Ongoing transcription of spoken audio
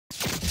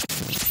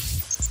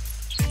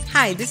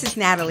Hi, this is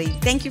Natalie.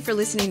 Thank you for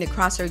listening to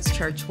Crossroads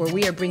Church, where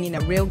we are bringing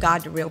a real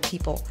God to real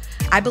people.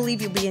 I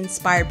believe you'll be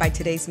inspired by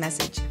today's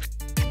message.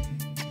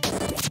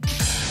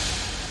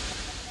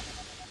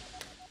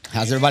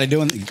 How's everybody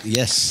doing?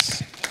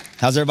 Yes.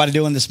 How's everybody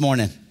doing this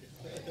morning?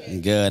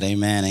 Good.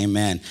 Amen.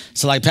 Amen.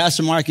 So like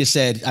Pastor Marcus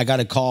said, I got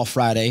a call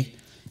Friday,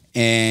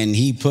 and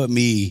he put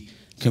me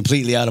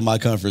completely out of my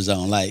comfort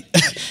zone. Like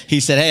he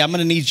said, hey, I'm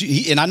going to need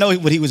you. And I know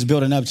what he was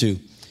building up to.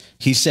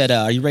 He said,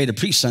 are you ready to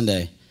preach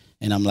Sunday?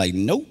 And I'm like,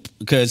 nope.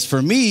 Because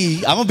for me,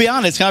 I'm going to be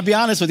honest. Can I be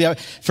honest with you?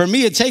 For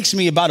me, it takes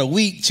me about a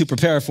week to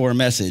prepare for a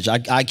message.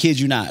 I kid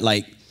you not.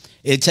 Like,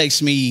 it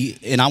takes me,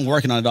 and I'm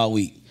working on it all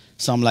week.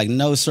 So I'm like,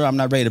 no, sir, I'm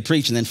not ready to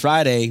preach. And then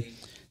Friday,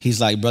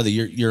 he's like, brother,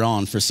 you're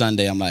on for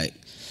Sunday. I'm like,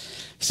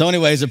 so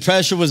anyways, the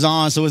pressure was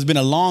on. So it's been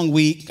a long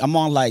week. I'm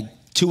on like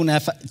two and a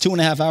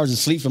half hours of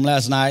sleep from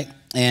last night.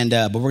 And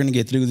but we're going to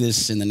get through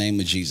this in the name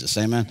of Jesus.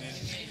 Amen.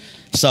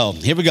 So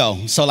here we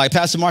go. So like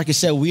Pastor Marcus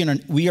said,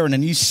 we are in a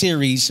new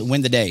series,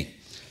 Win the Day.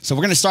 So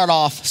we're going to start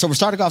off. So we're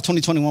starting off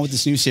 2021 with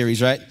this new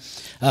series, right?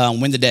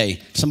 Win the Day.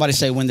 Somebody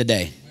say win the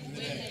day. Win the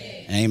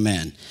day.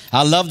 Amen.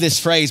 I love this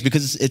phrase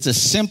because it's a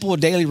simple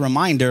daily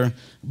reminder,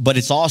 but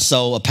it's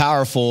also a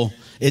powerful,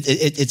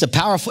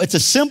 it's a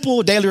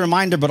simple daily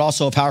reminder, but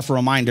also a powerful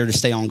reminder to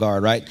stay on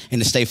guard, right?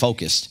 And to stay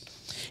focused.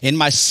 In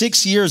my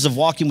 6 years of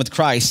walking with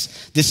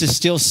Christ, this is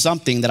still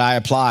something that I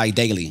apply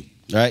daily.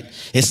 Right?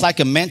 It's like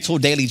a mental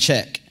daily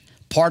check.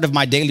 Part of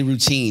my daily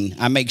routine,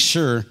 I make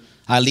sure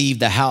I leave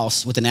the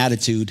house with an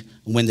attitude,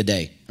 win the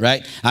day,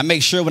 right? I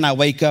make sure when I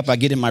wake up, I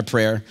get in my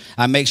prayer.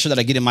 I make sure that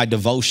I get in my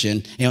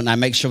devotion. And I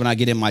make sure when I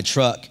get in my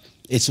truck,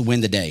 it's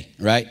win the day,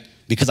 right?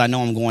 Because I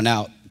know I'm going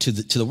out to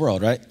the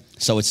world, right?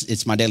 So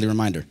it's my daily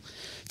reminder.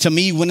 To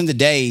me, winning the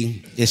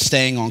day is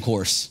staying on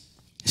course,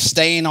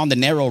 staying on the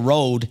narrow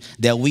road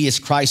that we as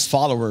Christ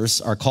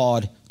followers are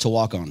called to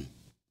walk on.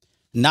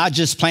 Not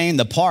just playing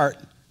the part,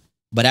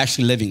 but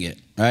actually living it,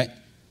 right?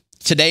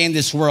 Today in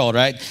this world,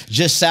 right?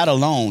 Just that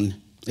alone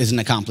is an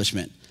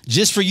accomplishment.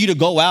 Just for you to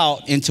go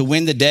out and to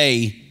win the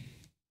day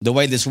the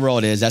way this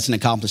world is, that's an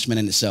accomplishment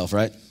in itself,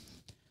 right?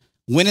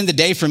 Winning the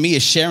day for me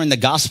is sharing the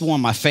gospel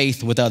and my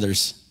faith with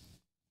others.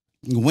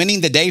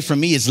 Winning the day for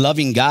me is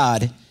loving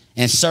God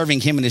and serving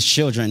him and his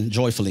children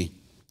joyfully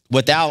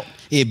without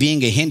it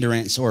being a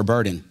hindrance or a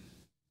burden.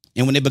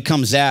 And when it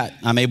becomes that,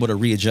 I'm able to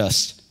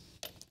readjust.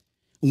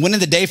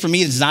 Winning the day for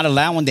me is not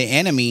allowing the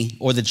enemy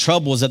or the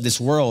troubles of this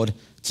world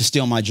to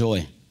steal my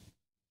joy.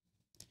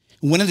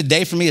 Winning the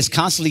day for me is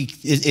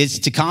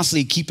to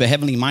constantly keep a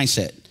heavenly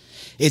mindset.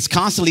 It's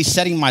constantly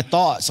setting my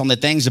thoughts on the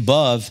things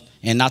above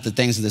and not the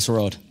things of this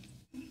world.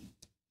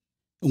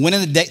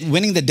 Winning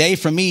the day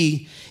for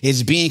me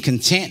is being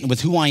content with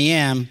who I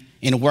am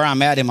and where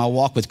I'm at in my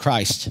walk with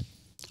Christ.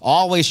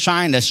 Always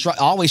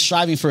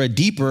striving for a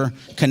deeper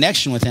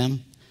connection with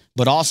him,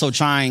 but also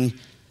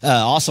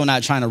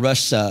not trying to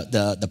rush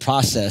the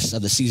process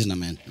of the season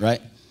I'm in,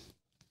 right?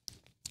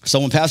 So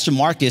when Pastor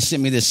Marcus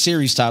sent me this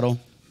series title,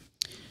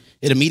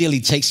 it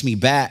immediately takes me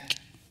back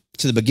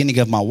to the beginning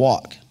of my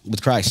walk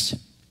with Christ,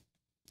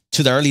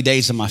 to the early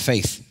days of my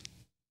faith.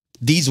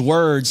 These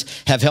words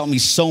have helped me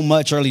so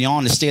much early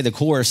on to stay the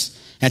course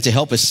and to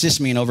help assist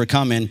me in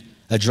overcoming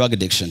a drug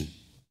addiction.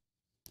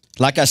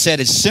 Like I said,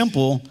 it's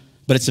simple,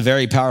 but it's a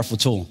very powerful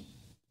tool.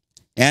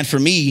 And for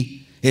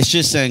me, it's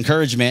just an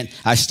encouragement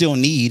I still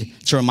need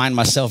to remind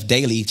myself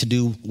daily to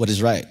do what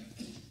is right.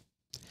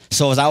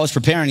 So as I was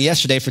preparing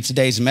yesterday for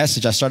today's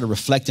message, I started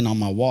reflecting on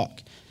my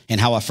walk and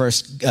how I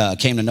first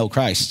came to know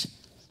Christ.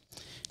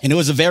 And it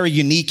was a very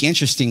unique,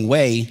 interesting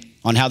way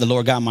on how the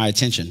Lord got my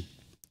attention.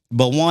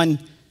 But hold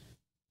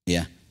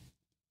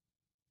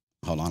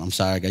on, I'm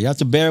sorry, you have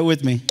to bear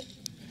with me.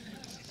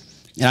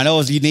 And I know it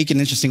was a unique and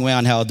interesting way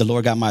on how the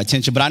Lord got my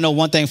attention, but I know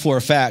one thing for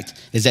a fact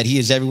is that he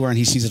is everywhere and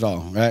he sees it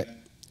all, right?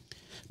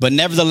 But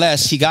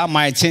nevertheless, he got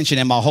my attention,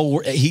 and my whole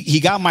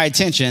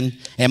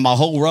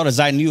world as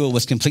I knew it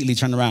was completely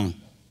turned around.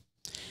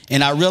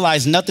 And I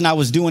realized nothing I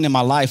was doing in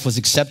my life was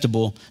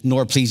acceptable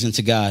nor pleasing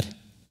to God.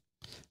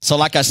 So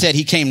like I said,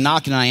 he came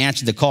knocking and I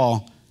answered the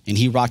call, and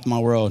he rocked my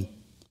world,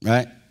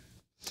 right?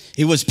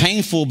 It was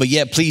painful, but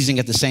yet pleasing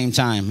at the same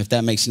time, if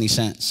that makes any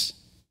sense.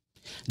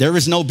 There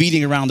is no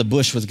beating around the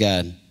bush with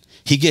God.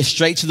 He gets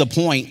straight to the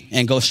point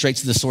and goes straight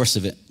to the source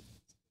of it.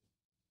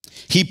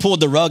 He pulled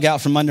the rug out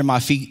from under my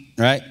feet,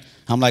 right?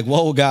 I'm like,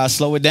 whoa, God,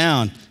 slow it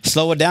down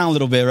a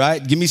little bit,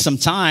 right? Give me some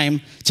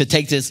time to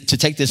take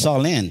this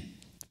all in.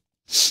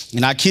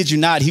 And I kid you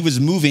not, he was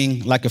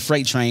moving like a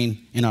freight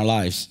train in our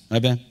lives,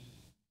 right, Ben?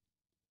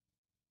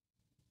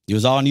 It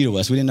was all new to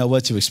us. We didn't know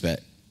what to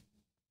expect.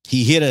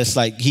 He hit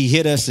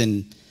us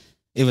and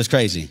it was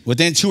crazy.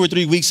 Within 2 or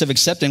 3 weeks of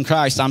accepting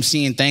Christ, I'm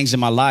seeing things in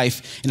my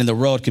life and in the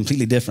world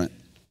completely different.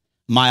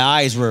 My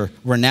eyes were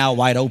now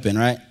wide open,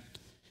 right?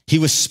 He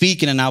was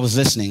speaking and I was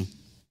listening,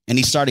 and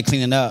he started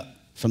cleaning up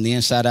from the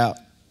inside out.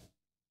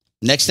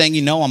 Next thing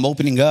you know, I'm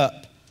opening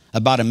up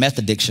about a meth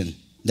addiction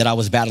that I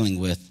was battling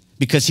with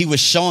because he was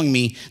showing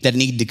me that it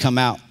needed to come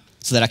out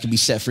so that I could be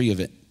set free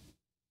of it.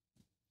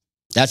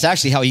 That's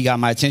actually how he got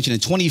my attention. In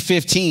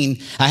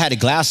 2015, I had a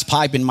glass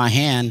pipe in my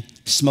hand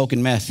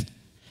smoking meth.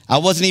 I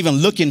wasn't even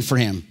looking for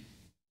him,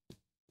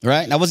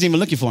 right? I wasn't even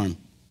looking for him.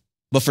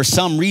 But for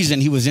some reason,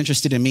 he was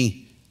interested in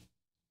me.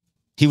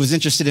 He was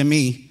interested in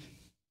me.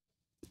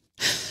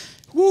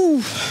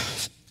 Woo.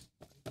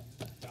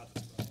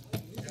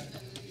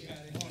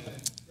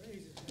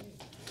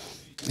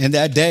 And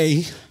that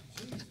day,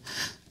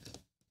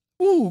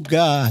 woo,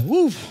 God,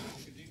 woo.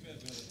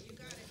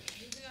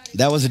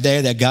 That was the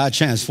day that God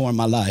transformed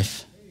my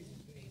life.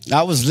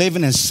 I was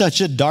living in such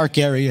a dark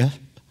area,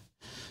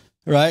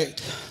 right?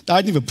 I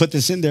didn't even put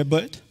this in there,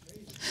 but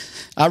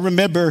I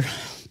remember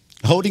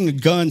holding a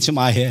gun to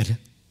my head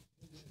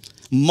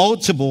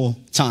multiple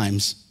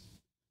times,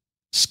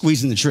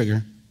 squeezing the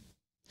trigger,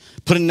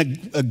 putting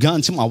a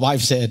gun to my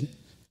wife's head,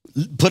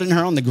 putting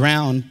her on the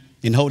ground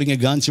and holding a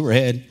gun to her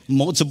head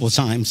multiple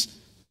times.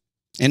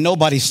 And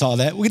nobody saw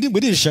that. We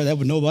didn't share that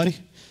with nobody.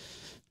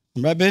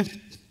 Right, babe?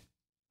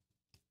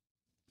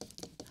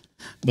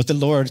 But the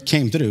Lord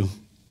came through,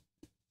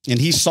 and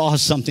he saw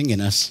something in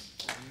us.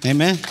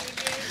 Amen?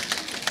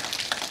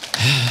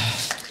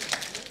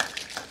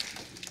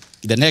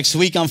 The next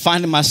week, I'm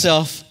finding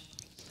myself,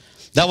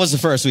 that was the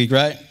first week,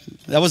 right?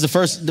 That was the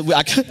first,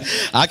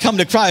 I come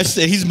to Christ,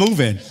 and he's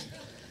moving.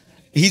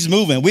 He's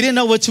moving. We didn't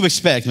know what to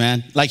expect,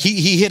 man. Like,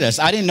 he hit us.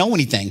 I didn't know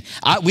anything.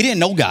 We didn't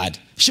know God.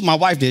 My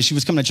wife did. She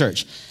was coming to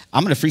church.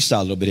 I'm going to freestyle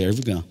a little bit here.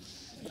 Here we go.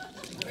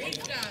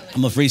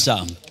 I'm going to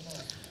freestyle.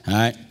 All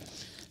right?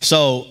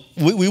 So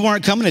we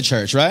weren't coming to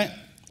church, right?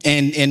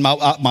 And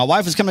my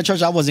wife was coming to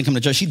church. I wasn't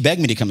coming to church. She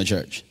begged me to come to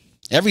church.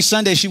 Every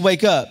Sunday she'd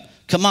wake up,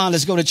 come on,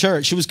 let's go to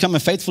church. She was coming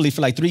faithfully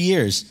for like 3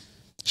 years.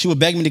 She would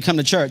beg me to come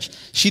to church.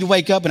 She'd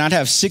wake up and I'd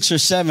have 6 or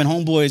 7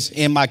 homeboys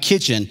in my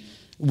kitchen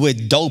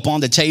with dope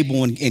on the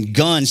table and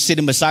guns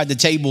sitting beside the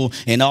table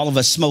and all of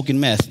us smoking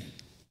meth.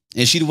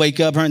 And she'd wake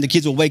up, her and the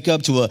kids would wake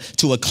up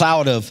to a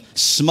cloud of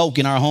smoke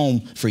in our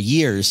home for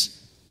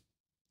years,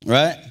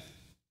 right?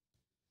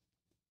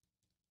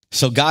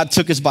 So God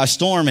took us by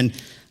storm, and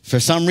for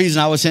some reason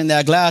I was in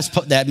that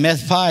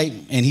meth pipe,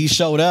 and he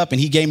showed up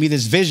and he gave me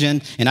this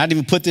vision, and I didn't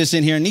even put this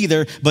in here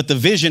neither, but the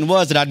vision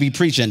was that I'd be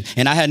preaching,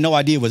 and I had no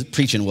idea what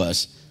preaching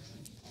was.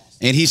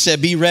 And he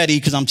said, be ready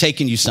because I'm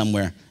taking you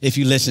somewhere if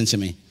you listen to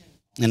me.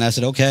 And I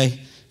said, okay.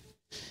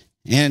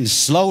 And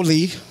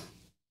slowly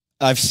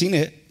I've seen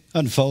it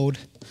unfold,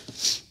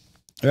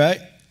 right?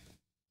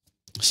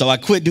 So I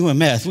quit doing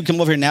meth. We come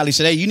over here, Natalie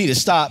said, hey, you need to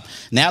stop.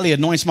 Natalie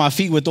anoints my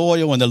feet with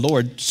oil, and the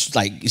Lord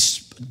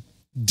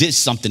did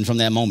something from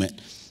that moment.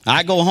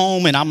 I go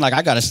home, and I'm like,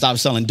 I got to stop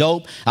selling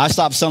dope. I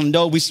stopped selling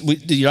dope,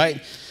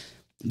 right?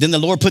 Then the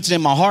Lord puts it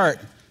in my heart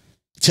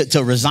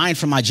to resign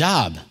from my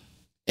job.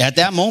 At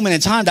that moment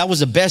in time, that was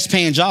the best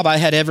paying job I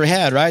had ever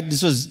had, right?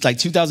 This was like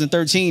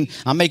 2013.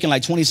 I'm making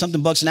like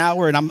 20-something bucks an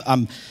hour, and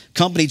I'm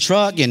company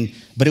truck,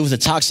 but it was a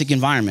toxic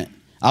environment.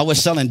 I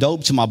was selling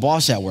dope to my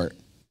boss at work.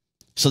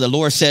 So the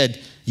Lord said,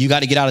 you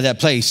got to get out of that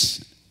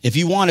place. If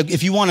you want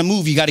to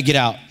move, you got to get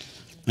out.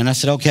 And I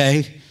said,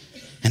 okay.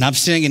 And I'm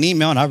sending an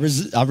email, and I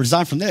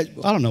resigned from that.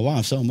 I don't know why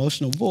I'm so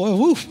emotional. Boy,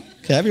 woo.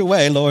 Have your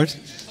way, Lord.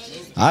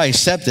 I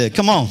accept it.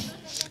 Come on.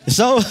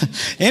 So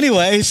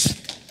anyways,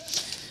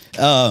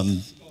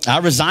 I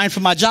resigned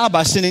from my job.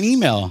 I sent an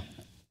email.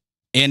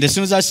 And as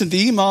soon as I sent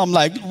the email, I'm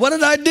like, what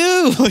did I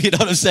do? You know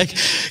what I'm saying?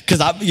 Because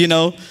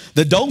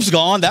the dope's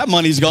gone. That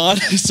money's gone.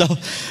 So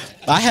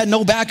I had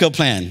no backup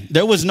plan.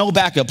 There was no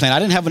backup plan. I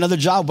didn't have another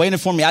job waiting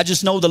for me. I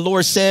just know the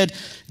Lord said,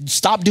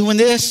 stop doing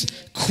this,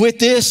 quit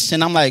this.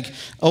 And I'm like,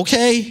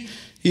 okay,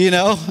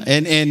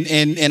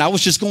 and I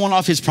was just going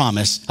off his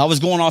promise. I was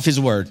going off his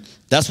word.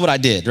 That's what I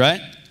did,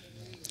 right?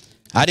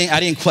 I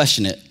didn't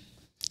question it.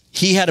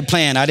 He had a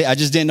plan. I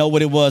just didn't know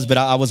what it was, but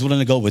I was willing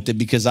to go with it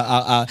because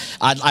I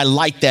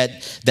liked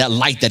that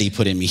light that he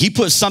put in me. He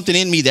put something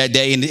in me that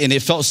day, and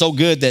it felt so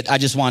good that I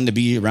just wanted to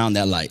be around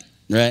that light,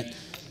 right?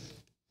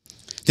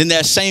 Then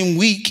that same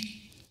week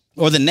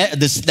or the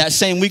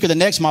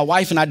next, my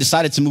wife and I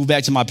decided to move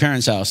back to my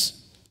parents' house.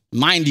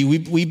 Mind you,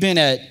 we've been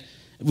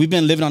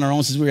living on our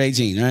own since we were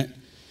 18, right?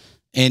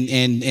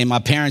 And my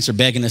parents are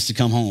begging us to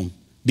come home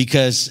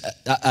because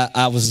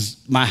I was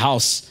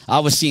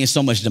seeing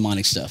so much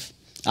demonic stuff.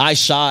 I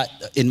shot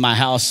in my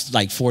house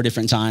like 4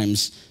 different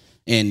times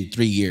in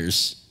 3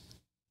 years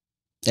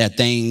at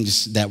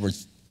things that were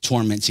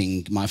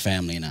tormenting my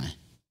family and I.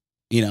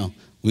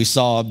 We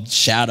saw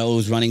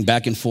shadows running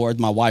back and forth.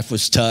 My wife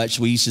was touched.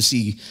 We used to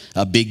see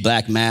a big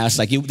black mass.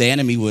 The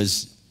enemy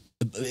was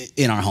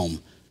in our home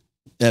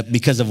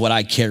because of what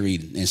I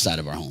carried inside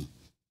of our home,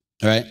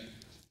 all right?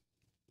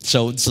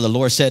 So the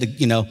Lord said,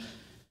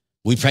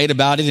 we prayed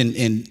about it,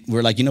 and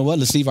we're like, you know what?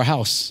 Let's leave our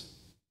house.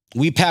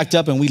 We packed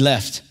up and we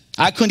left.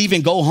 I couldn't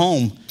even go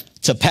home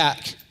to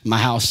pack my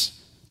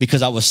house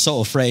because I was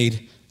so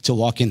afraid to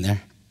walk in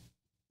there.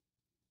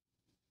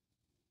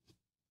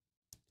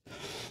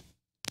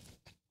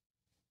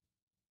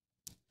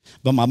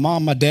 But my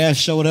mom, my dad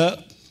showed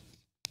up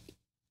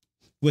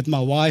with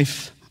my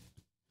wife,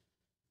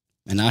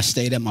 and I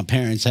stayed at my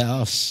parents'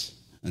 house,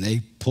 and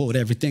they pulled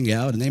everything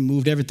out, and they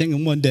moved everything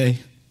in one day.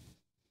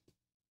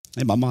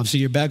 Hey, my mom said,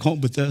 you're back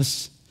home with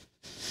us.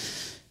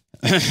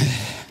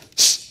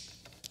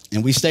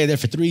 And we stayed there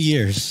for 3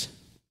 years.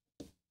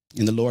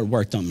 And the Lord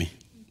worked on me,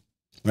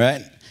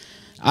 right?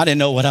 I didn't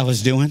know what I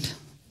was doing,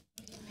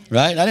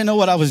 right? I didn't know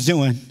what I was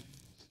doing.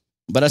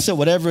 But I said,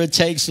 whatever it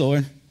takes,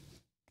 Lord,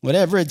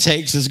 whatever it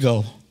takes, let's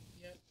go.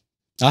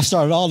 I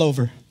started all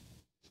over.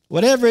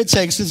 Whatever it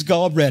takes, let's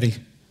go. I'm ready,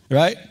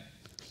 right?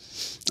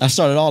 I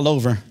started all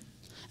over.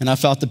 And I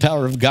felt the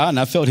power of God, and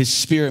I felt his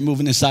spirit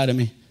moving inside of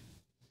me.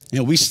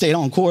 And we stayed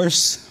on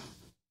course.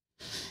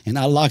 And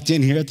I locked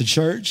in here at the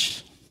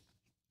church.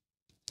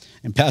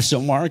 And Pastor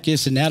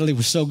Marcus and Natalie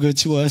were so good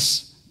to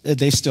us.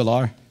 They still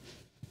are.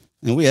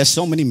 And we had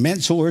so many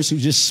mentors who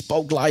just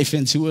spoke life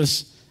into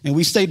us. And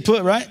we stayed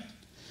put, right?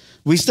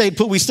 We stayed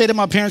put. We stayed at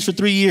my parents for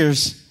 3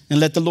 years and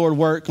let the Lord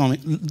work on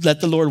it.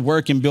 Let the Lord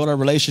work and build our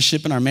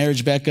relationship and our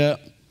marriage back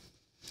up.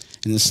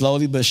 And then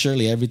slowly but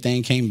surely,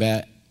 everything came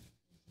back.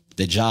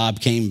 The job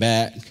came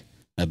back,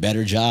 a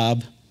better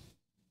job,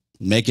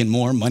 making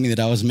more money than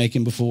I was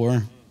making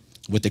before,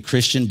 with the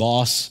Christian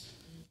boss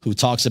who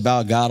talks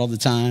about God all the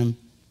time,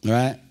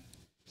 right?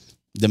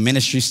 The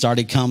ministry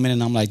started coming,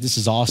 and I'm like, this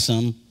is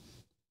awesome.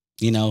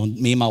 You know,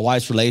 me and my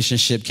wife's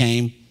relationship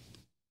came.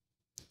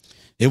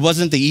 It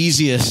wasn't the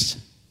easiest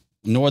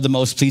nor the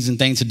most pleasing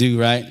thing to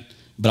do, right?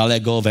 But I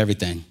let go of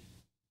everything.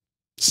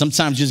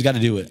 Sometimes you just got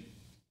to do it.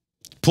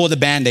 Pull the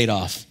Band-Aid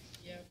off.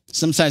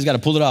 Sometimes you got to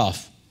pull it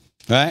off,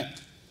 right?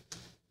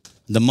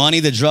 The money,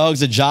 the drugs,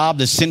 the job,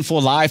 the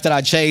sinful life that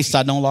I chased,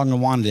 I no longer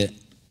wanted it.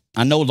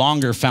 I no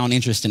longer found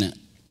interest in it.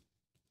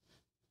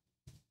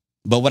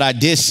 But what I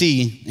did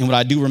see and what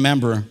I do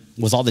remember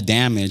was all the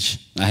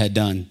damage I had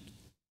done.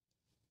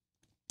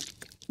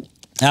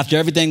 After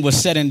everything was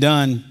said and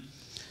done,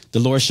 the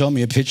Lord showed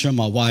me a picture of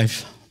my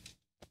wife.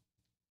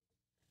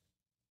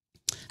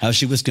 How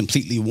she was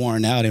completely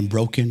worn out and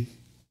broken.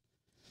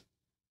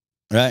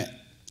 Right?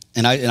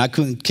 And I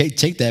couldn't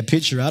take that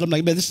picture out. I'm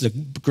like, man, this is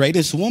the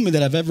greatest woman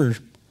that I've ever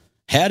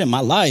had in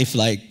my life.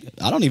 Like,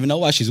 I don't even know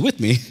why she's with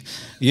me.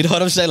 You know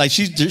what I'm saying? Like,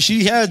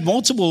 she had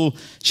multiple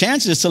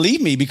chances to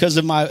leave me because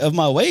of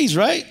my ways,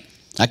 right?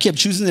 I kept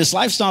choosing this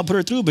lifestyle and put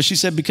her through, but she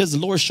said, because the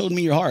Lord showed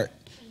me your heart.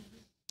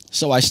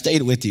 So I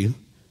stayed with you.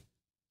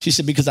 She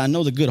said, because I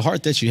know the good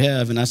heart that you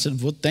have. And I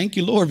said, well, thank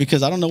you, Lord,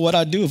 because I don't know what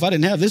I'd do if I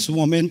didn't have this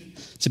woman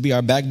to be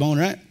our backbone,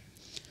 right?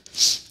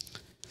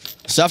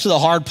 So after the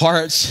hard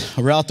parts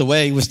were out the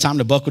way, it was time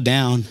to buckle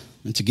down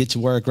and to get to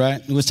work,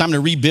 right? It was time to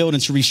rebuild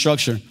and to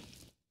restructure.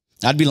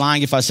 I'd be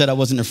lying if I said I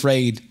wasn't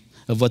afraid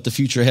of what the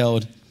future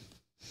held.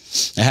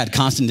 I had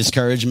constant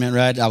discouragement,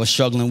 right? I was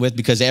struggling with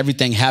because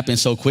everything happened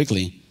so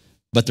quickly,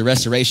 but the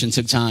restoration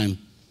took time.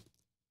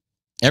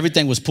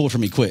 Everything was pulled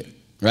from me quick,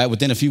 right?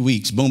 Within a few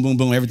weeks, boom, boom,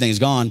 boom, everything's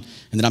gone.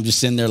 And then I'm just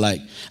sitting there like,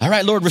 all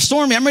right, Lord,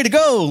 restore me. I'm ready to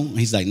go.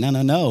 He's like,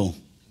 no.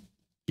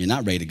 You're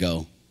not ready to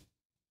go.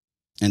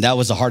 And that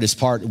was the hardest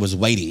part, was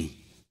waiting,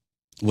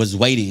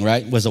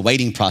 right? It was a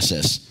waiting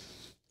process.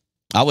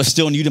 I was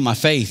still new to my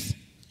faith,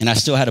 and I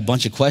still had a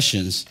bunch of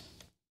questions.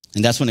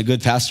 And that's when a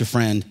good pastor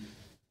friend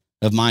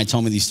of mine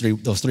told me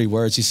those three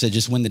words. He said,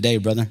 just win the day,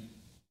 brother.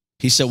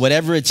 He said,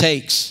 whatever it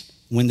takes,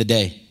 win the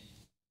day.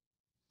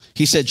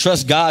 He said,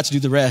 trust God to do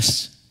the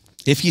rest.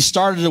 If he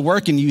started to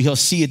work in you, he'll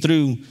see it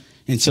through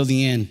until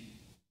the end.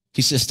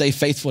 He said, stay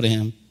faithful to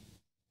him.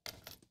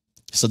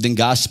 So then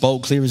God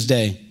spoke clear as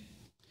day.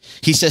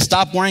 He said,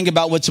 stop worrying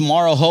about what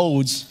tomorrow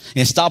holds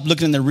and stop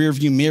looking in the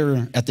rearview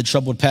mirror at the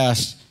troubled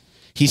past.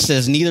 He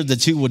says, neither of the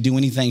two will do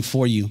anything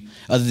for you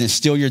other than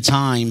steal your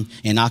time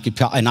and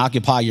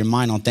occupy your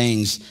mind on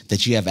things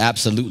that you have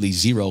absolutely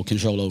zero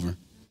control over.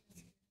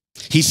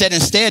 He said,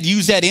 instead,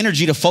 use that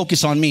energy to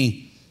focus on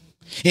me.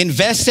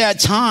 Invest that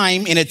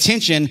time and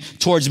attention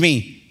towards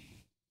me.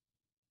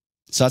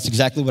 So that's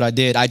exactly what I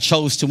did. I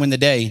chose to win the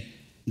day.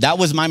 That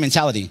was my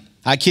mentality.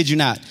 I kid you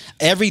not.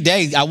 Every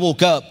day I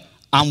woke up,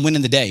 I'm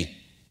winning the day,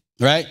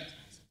 right?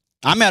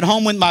 I'm at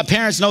home with my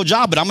parents, no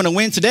job, but I'm going to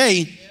win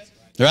today,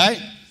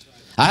 right?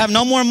 I have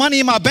no more money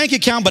in my bank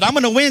account, but I'm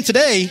going to win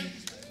today,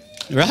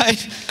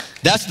 right?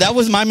 That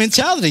was my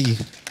mentality.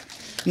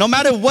 No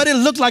matter what it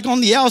looked like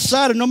on the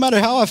outside or no matter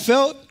how I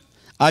felt,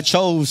 I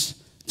chose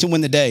to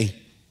win the day.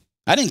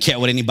 I didn't care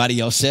what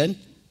anybody else said.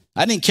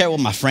 I didn't care what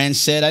my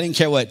friends said. I didn't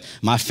care what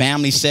my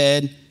family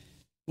said.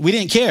 We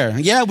didn't care.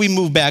 Yeah, we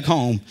moved back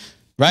home.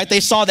 Right?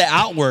 They saw the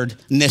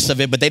outwardness of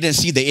it, but they didn't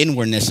see the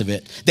inwardness of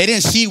it. They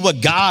didn't see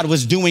what God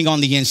was doing on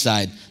the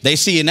inside. They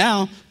see it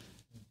now.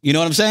 You know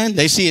what I'm saying?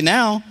 They see it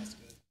now.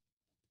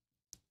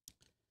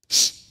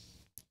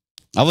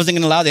 I wasn't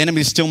going to allow the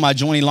enemy to steal my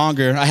joy any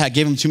longer. I had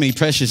given him too many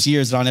precious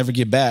years that I'll never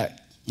get back.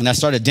 And I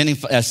started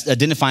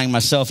identifying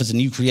myself as a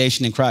new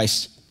creation in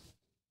Christ.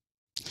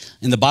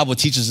 And the Bible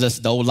teaches us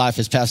the old life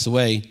has passed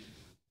away,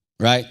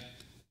 right?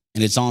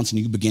 And it's on to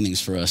new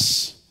beginnings for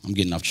us. I'm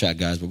getting off track,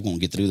 guys, but we're going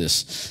to get through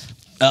this.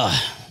 All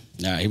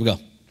right, here we go.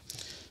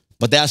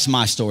 But that's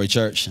my story,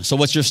 church. So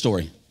what's your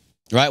story,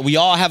 right? We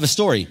all have a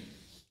story,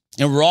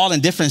 and we're all in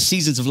different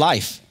seasons of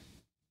life.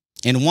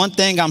 And one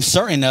thing I'm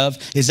certain of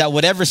is that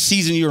whatever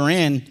season you're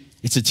in,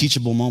 it's a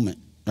teachable moment,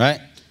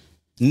 right?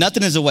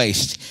 Nothing is a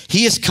waste.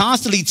 He is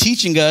constantly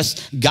teaching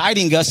us,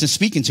 guiding us, and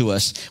speaking to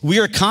us. We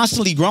are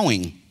constantly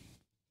growing.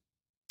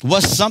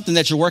 What's something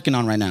that you're working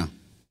on right now?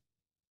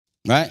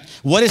 Right?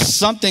 What is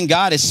something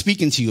God is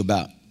speaking to you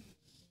about?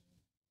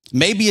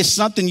 Maybe it's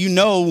something you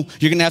know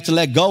you're going to have to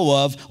let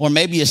go of, or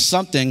maybe it's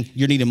something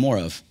you're needing more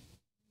of.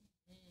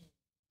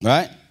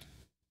 Right?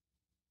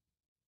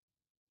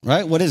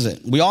 Right? What is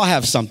it? We all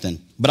have something,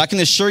 but I can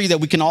assure you that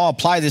we can all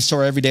apply this to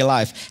our everyday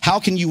life. How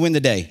can you win the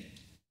day?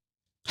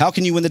 How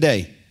can you win the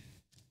day?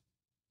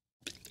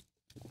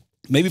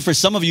 Maybe for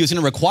some of you, it's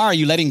going to require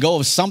you letting go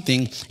of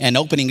something and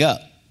opening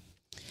up.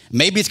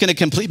 Maybe it's going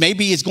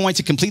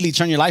to completely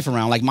turn your life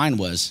around like mine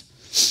was.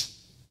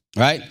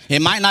 Right?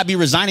 It might not be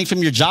resigning from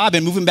your job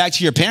and moving back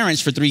to your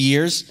parents for 3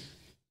 years,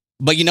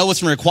 but you know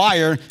what's going to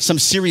require some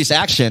serious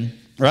action,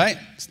 right?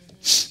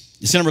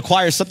 It's going to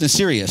require something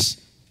serious.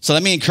 So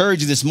let me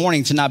encourage you this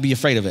morning to not be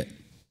afraid of it.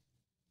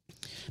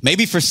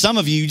 Maybe for some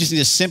of you, you just need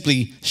to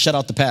simply shut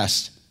out the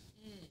past,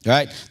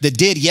 right? The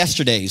did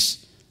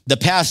yesterdays, the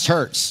past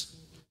hurts,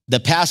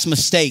 the past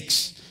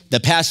mistakes, the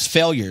past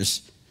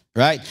failures,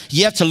 right?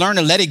 You have to learn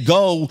to let it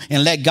go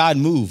and let God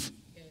move.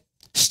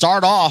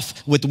 Start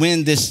off with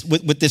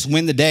this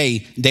win the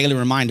day daily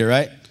reminder,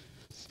 right?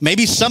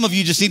 Maybe some of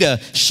you just need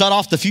to shut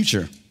off the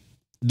future,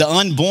 the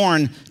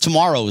unborn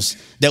tomorrows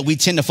that we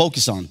tend to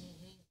focus on.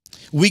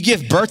 We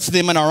give birth to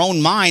them in our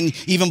own mind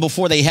even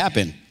before they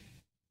happen,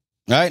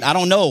 right? I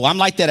don't know. I'm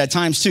like that at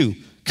times too,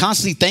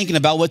 constantly thinking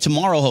about what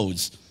tomorrow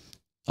holds.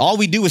 All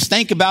we do is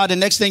think about it,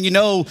 and next thing you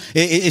know,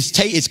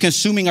 it's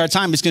consuming our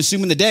time. It's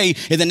consuming the day,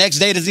 and the next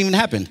day it doesn't even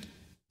happen.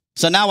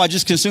 So now I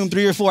just consumed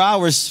 3 or 4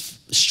 hours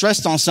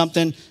stressed on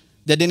something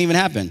that didn't even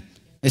happen,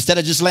 instead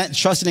of just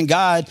trusting in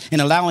God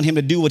and allowing him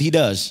to do what he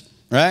does,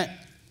 right?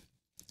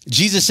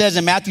 Jesus says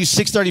in Matthew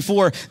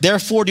 6:34,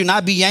 therefore do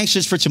not be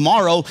anxious for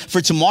tomorrow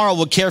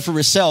will care for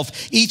itself.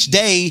 Each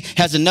day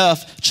has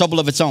enough trouble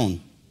of its own.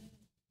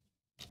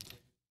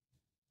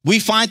 We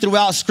find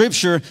throughout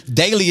scripture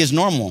daily is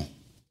normal.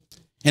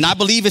 And I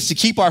believe it's to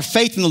keep our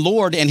faith in the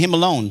Lord and him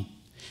alone,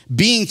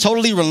 being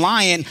totally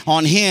reliant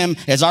on him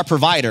as our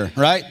provider,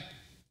 right?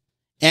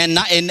 And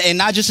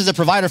not just as a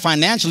provider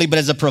financially, but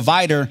as a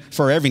provider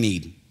for every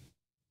need.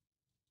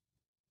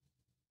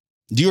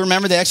 Do you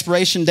remember the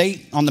expiration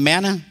date on the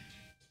manna?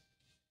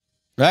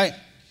 Right?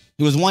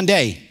 It was 1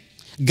 day.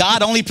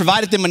 God only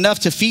provided them enough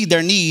to feed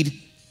their need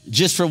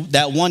just for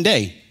that 1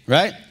 day,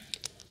 right?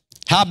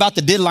 How about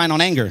the deadline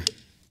on anger?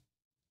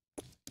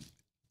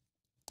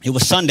 It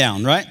was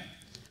sundown, right?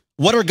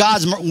 When are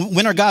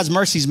God's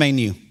mercies made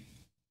new?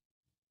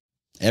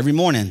 Every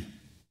morning.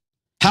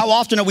 How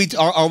often are we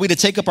to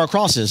take up our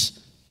crosses?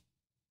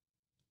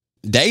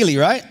 Daily,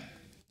 right?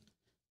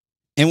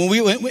 And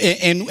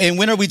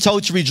when are we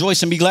told to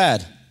rejoice and be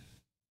glad?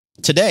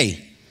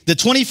 Today. The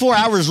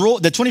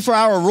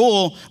 24-hour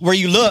rule where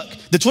you look,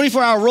 the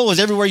 24-hour rule is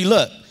everywhere you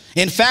look.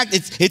 In fact,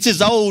 it's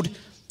as old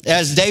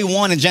as day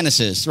one in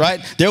Genesis, right?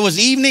 There was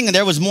evening and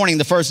there was morning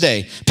the first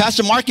day.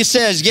 Pastor Marcus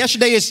says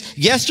yesterday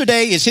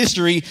is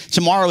history,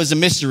 tomorrow is a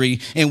mystery,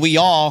 and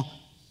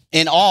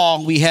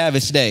all we have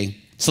is today.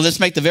 So let's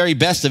make the very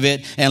best of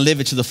it and live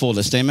it to the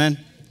fullest.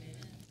 Amen.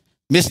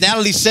 Miss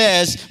Natalie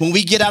says, when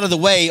we get out of the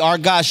way, our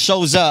God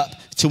shows up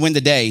to win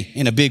the day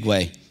in a big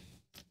way.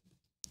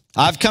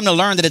 I've come to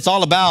learn that it's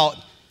all about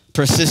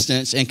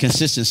persistence and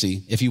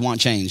consistency if you want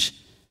change.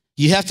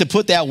 You have to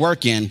put that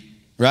work in,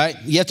 right?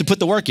 You have to put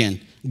the work in.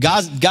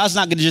 God's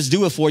not going to just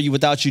do it for you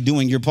without you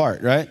doing your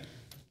part, right?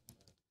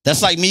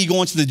 That's like me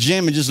going to the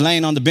gym and just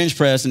laying on the bench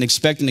press and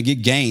expecting to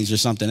get gains or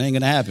something. It ain't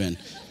going to happen,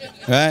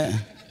 right?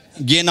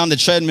 Getting on the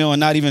treadmill and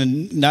not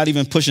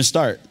even pushing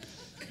start.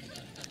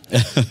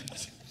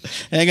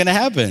 Ain't going to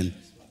happen.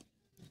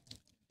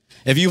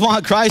 If you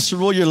want Christ to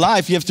rule your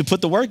life, you have to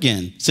put the work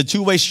in. It's a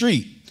two-way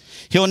street.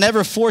 He'll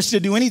never force you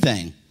to do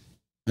anything,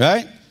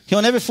 right?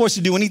 He'll never force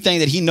you to do anything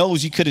that he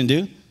knows you couldn't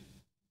do.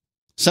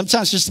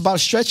 Sometimes it's just about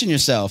stretching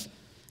yourself.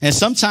 And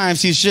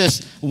sometimes he's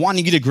just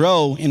wanting you to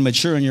grow and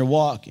mature in your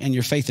walk and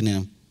your faith in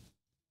him.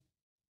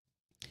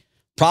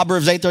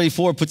 Proverbs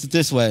 8:34 puts it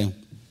this way.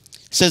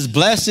 It says,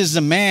 blessed is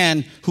the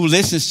man who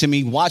listens to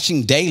me,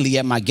 watching daily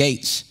at my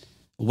gates,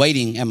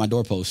 waiting at my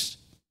doorpost.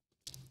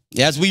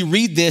 As we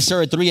read this,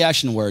 there are 3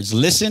 action words: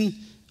 listen,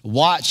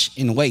 watch,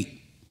 and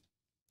wait.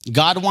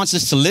 God wants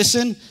us to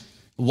listen,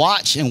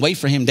 watch, and wait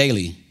for him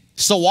daily.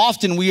 So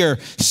often we are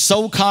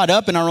so caught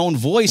up in our own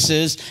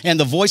voices and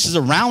the voices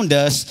around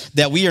us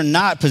that we are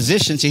not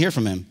positioned to hear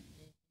from him,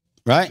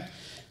 right?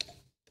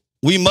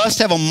 We must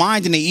have a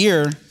mind and an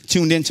ear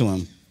tuned into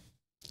him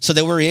so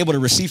that we're able to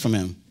receive from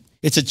him.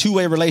 It's a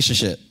two-way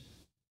relationship.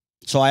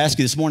 So I ask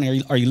you this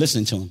morning, are you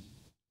listening to him?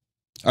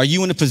 Are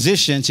you in a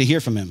position to hear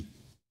from him?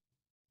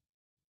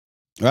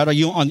 Right? Are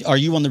you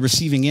on the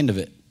receiving end of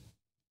it?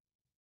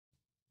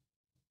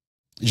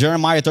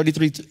 Jeremiah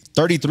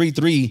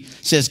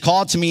 33:3 says,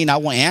 call to me and I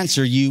will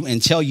answer you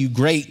and tell you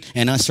great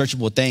and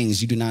unsearchable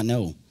things you do not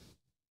know.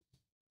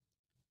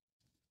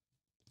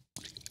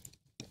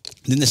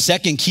 Then the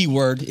second key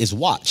word is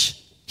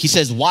watch. He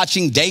says,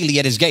 watching daily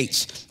at his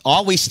gates,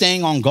 always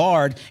staying on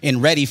guard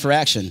and ready for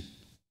action.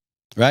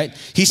 Right?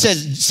 He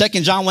says,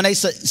 2 John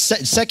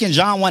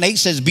 1:8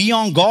 says, be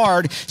on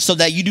guard so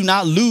that you do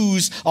not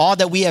lose all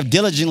that we have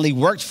diligently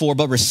worked for,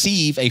 but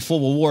receive a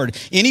full reward.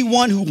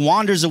 Anyone who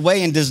wanders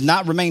away and does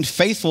not remain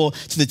faithful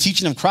to the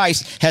teaching of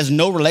Christ has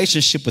no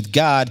relationship with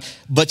God,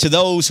 but to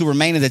those who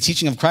remain in the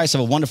teaching of Christ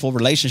have a wonderful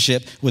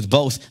relationship with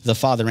both the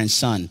Father and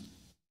Son.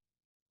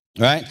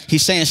 Right?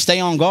 He's saying, stay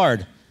on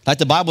guard. Like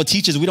the Bible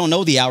teaches, we don't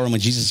know the hour when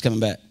Jesus is coming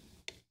back.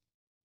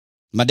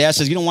 My dad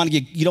says you don't want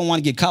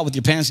to get caught with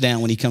your pants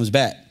down when he comes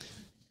back,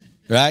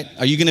 right?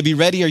 Are you going to be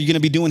ready? Are you going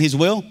to be doing his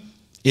will?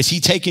 Is he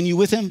taking you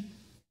with him?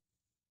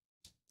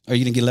 Or are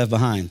you going to get left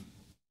behind?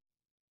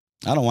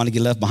 I don't want to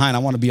get left behind. I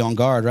want to be on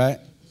guard, right?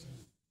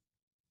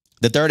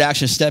 The third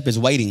action step is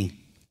waiting.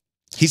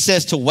 He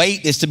says to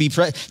wait is to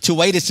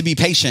be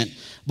patient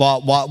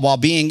while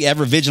being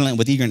ever vigilant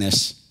with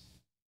eagerness.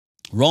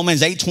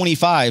 Romans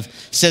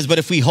 8:25 says, but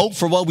if we hope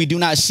for what we do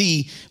not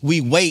see, we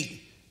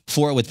wait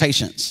for it with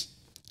patience.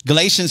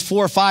 Galatians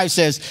 4:5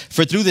 says,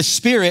 for through the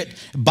Spirit,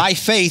 by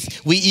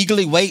faith, we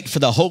eagerly wait for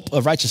the hope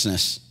of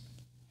righteousness.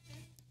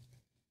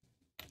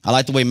 I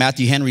like the way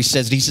Matthew Henry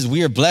says it. He says,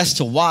 we are blessed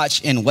to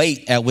watch and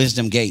wait at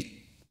Wisdom Gate.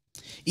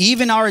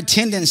 Even our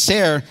attendance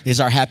there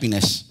is our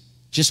happiness.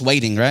 Just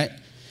waiting, right?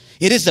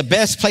 It is the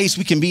best place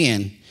we can be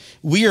in.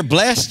 We are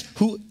blessed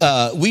who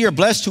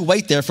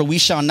wait there, for we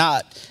shall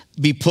not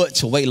be put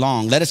to wait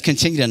long. Let us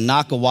continue to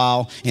knock a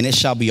while, and it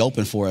shall be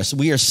open for us.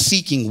 We are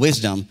seeking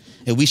wisdom,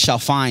 and we shall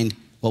find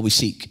what we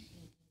seek.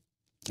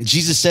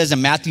 Jesus says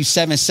in Matthew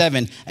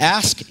 7:7,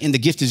 ask and the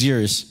gift is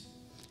yours.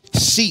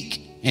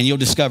 Seek and you'll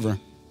discover.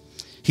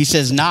 He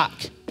says, knock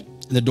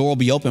and the door will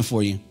be open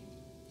for you.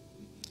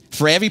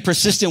 For every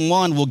persistent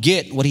one will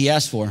get what he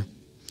asked for.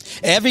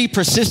 Every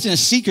persistent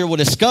seeker will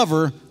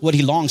discover what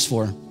he longs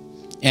for.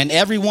 And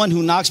everyone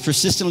who knocks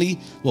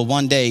persistently will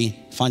one day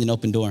find an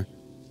open door.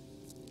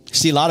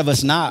 See, a lot of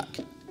us knock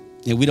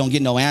and we don't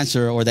get no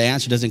answer, or the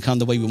answer doesn't come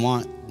the way we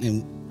want,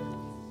 and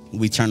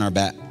we turn our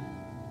back.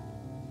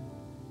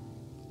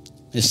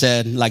 It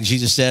said, like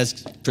Jesus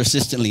says,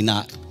 persistently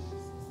knock.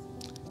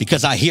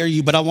 Because I hear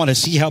you, but I want to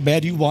see how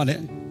bad you want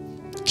it.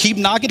 Keep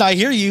knocking, I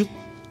hear you,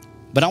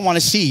 but I want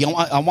to see.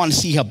 I want to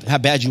see how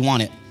bad you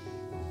want it.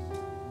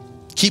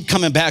 Keep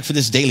coming back for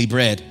this daily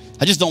bread.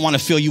 I just don't want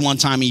to feel you one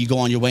time and you go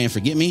on your way and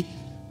forget me.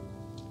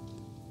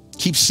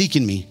 Keep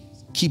seeking me.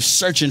 Keep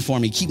searching for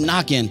me. Keep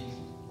knocking,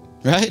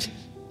 right?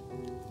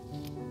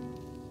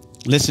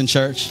 Listen,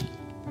 church,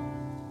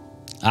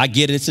 I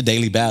get it. It's a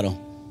daily battle.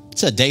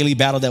 It's a daily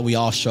battle that we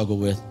all struggle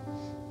with.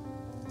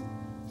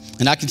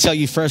 And I can tell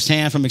you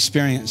firsthand from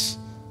experience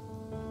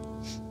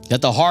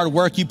that the hard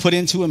work you put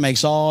into it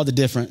makes all the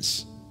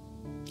difference.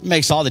 It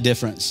makes all the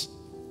difference.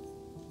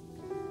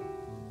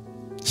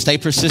 Stay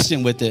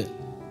persistent with it,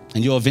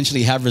 and you'll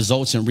eventually have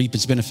results and reap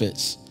its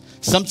benefits.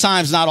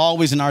 Sometimes not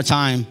always in our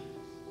time,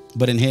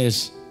 but in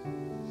his.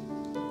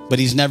 But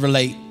he's never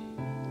late.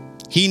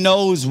 He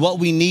knows what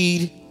we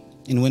need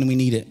and when we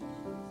need it.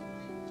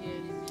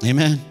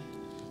 Amen.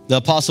 The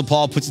Apostle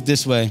Paul puts it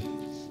this way.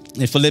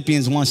 In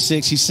Philippians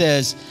 1:6, he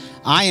says,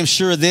 I am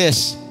sure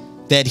this,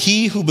 that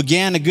he who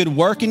began a good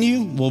work in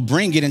you will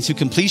bring it into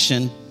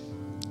completion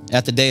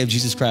at the day of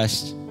Jesus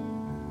Christ.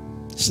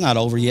 It's not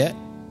over yet.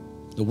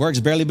 The work's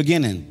barely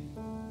beginning,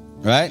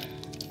 right?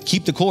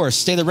 Keep the course,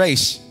 stay the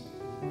race.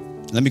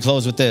 Let me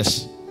close with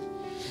this.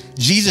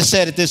 Jesus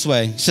said it this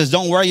way. He says,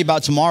 don't worry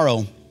about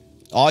tomorrow.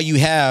 All you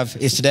have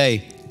is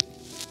today.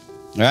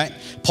 All right?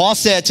 Paul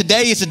said,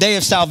 today is the day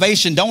of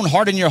salvation. Don't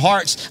harden your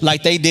hearts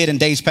like they did in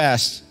days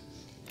past.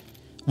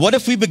 What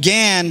if we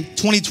began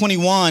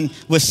 2021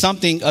 with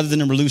something other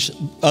than a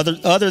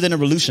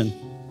revolution?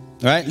 All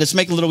right? Let's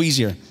make it a little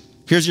easier.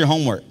 Here's your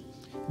homework.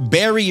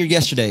 Bury your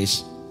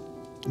yesterdays.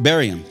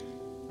 Bury them.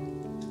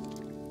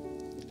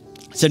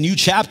 It's a new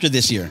chapter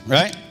this year,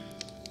 right?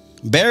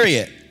 Bury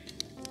it.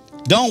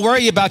 Don't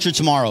worry about your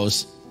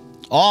tomorrows.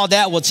 All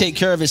that will take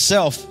care of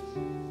itself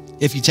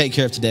if you take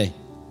care of today.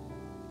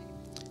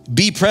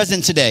 Be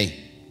present today.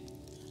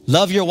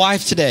 Love your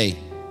wife today.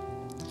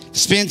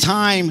 Spend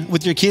time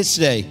with your kids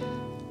today.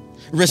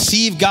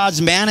 Receive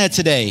God's manna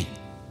today.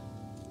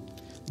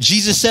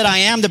 Jesus said, I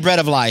am the bread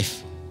of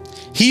life.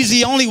 He's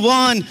the only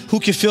one who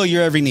can fill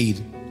your every need.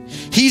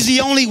 He's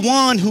the only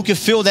one who can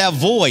fill that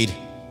void.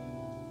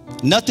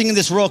 Nothing in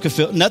this world can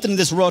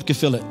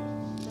fill it.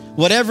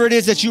 Whatever it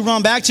is that you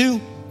run back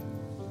to,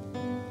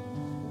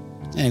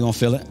 ain't gonna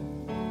fill it.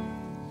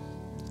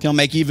 It's gonna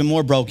make you even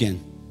more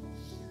broken,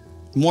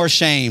 more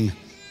shame,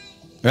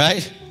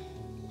 right?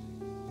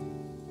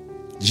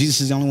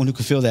 Jesus is the only one who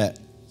can fill that.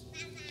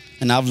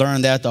 And I've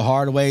learned that the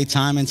hard way,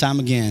 time and time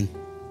again.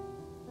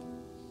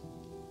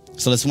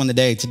 So let's win the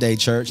day today,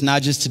 church.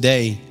 Not just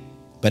today,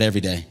 but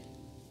every day.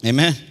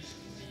 Amen.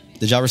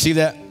 Did y'all receive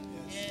that?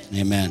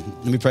 Amen.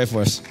 Let me pray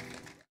for us.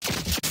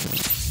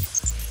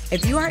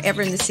 If you are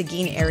ever in the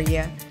Seguin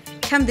area,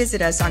 come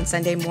visit us on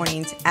Sunday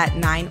mornings at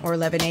 9 or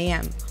 11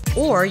 a.m.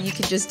 Or you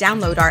can just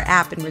download our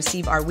app and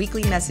receive our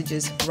weekly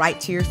messages right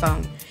to your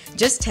phone.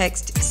 Just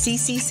text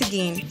CC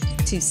Seguin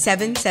to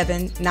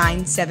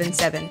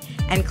 77977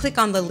 and click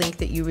on the link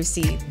that you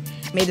receive.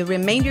 May the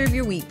remainder of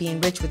your week be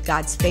enriched with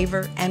God's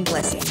favor and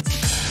blessings.